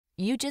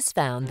You just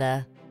found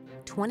the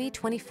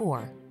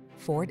 2024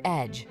 Ford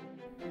Edge.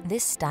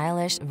 This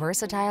stylish,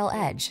 versatile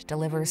Edge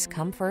delivers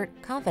comfort,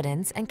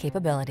 confidence, and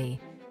capability.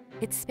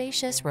 Its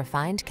spacious,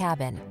 refined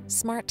cabin,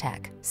 smart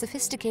tech,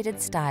 sophisticated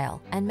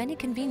style, and many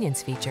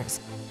convenience features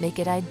make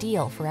it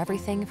ideal for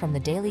everything from the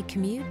daily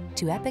commute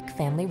to epic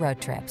family road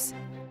trips.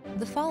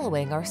 The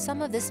following are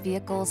some of this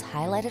vehicle's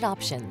highlighted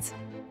options: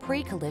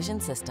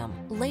 pre-collision system,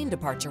 lane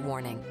departure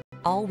warning,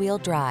 all-wheel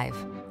drive,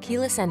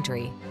 keyless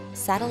entry,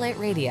 satellite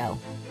radio,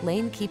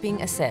 lane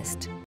keeping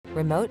assist,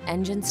 remote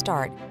engine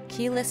start,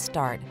 keyless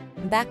start,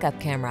 backup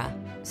camera,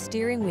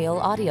 steering wheel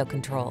audio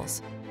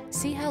controls.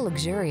 See how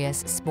luxurious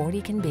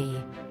sporty can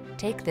be.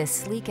 Take this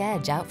sleek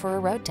Edge out for a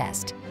road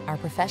test. Our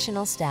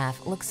professional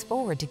staff looks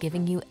forward to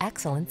giving you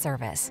excellent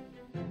service.